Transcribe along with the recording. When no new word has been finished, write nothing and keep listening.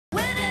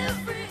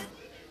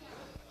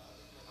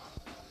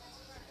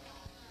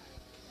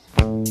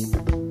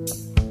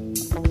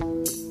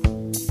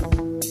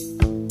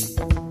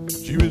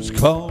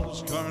Called a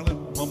scarlet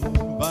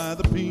woman by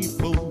the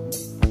people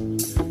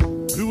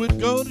who would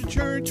go to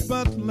church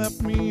but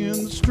left me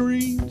in the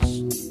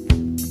streets.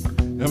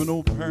 Having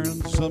no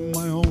parents of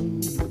my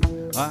own,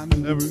 I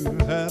never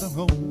had a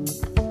home,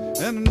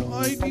 and an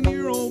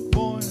 18-year-old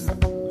boy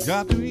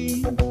got to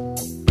eat.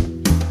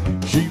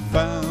 She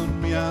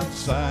found me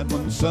outside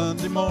one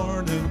Sunday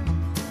morning,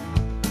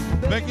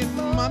 making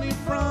money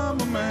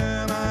from a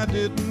man I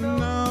didn't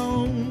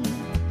know.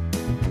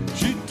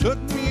 She took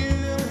me in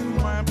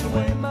and wiped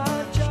away my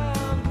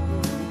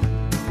childhood.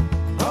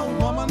 A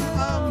woman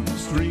of the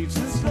streets,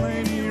 this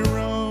lady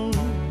wrote.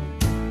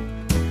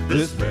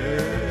 This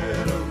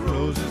bed of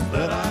roses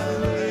that I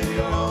lay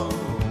on,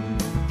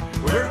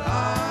 where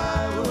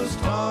I was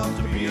taught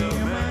to be a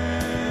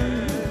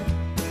man.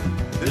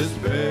 This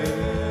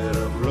bed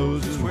of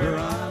roses where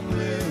I'm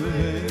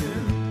living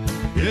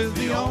is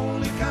the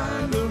only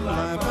kind of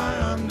life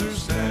I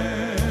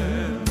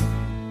understand.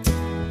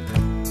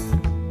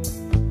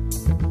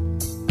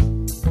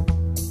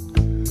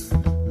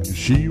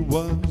 She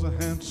was a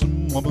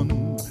handsome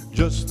woman,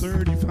 just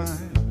 35,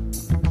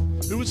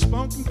 who was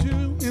spoken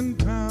to in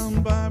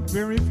town by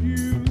very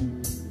few.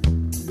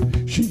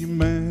 She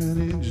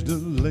managed a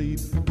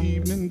late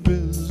evening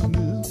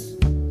business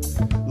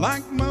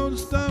like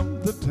most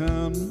of the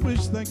town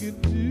wish they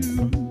could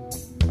do.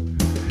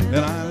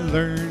 And I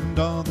learned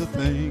all the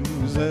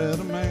things that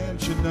a man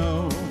should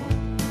know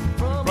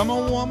from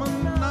a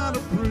woman not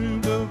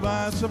approved of,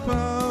 I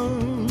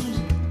suppose.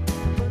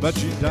 But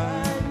she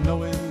died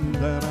knowing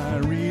that I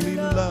really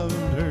loved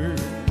her.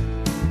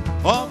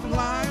 Off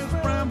life's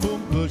bramble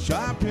bush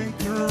I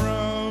picked her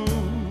rose.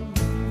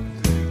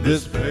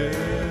 This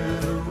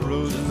bed of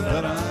roses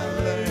that I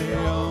lay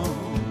on,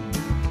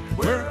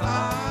 where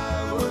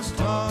I was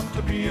taught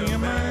to be a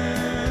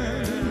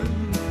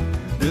man.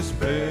 This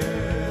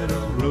bed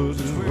of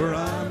roses where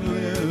I'm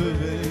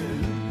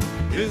living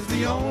is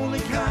the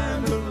only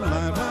kind of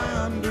life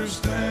I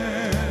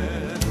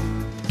understand.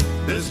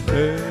 This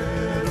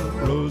bed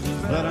of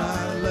roses that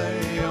I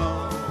lay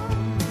on,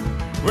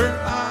 where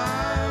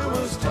I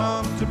was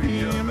taught to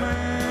be a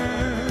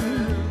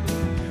man.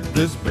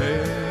 This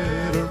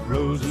bed of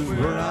roses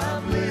where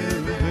I'm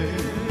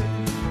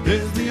living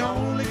is the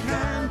only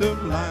kind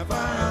of life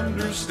I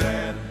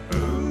understand.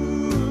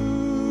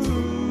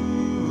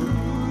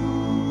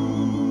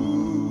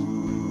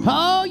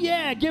 Oh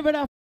yeah, give it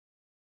up.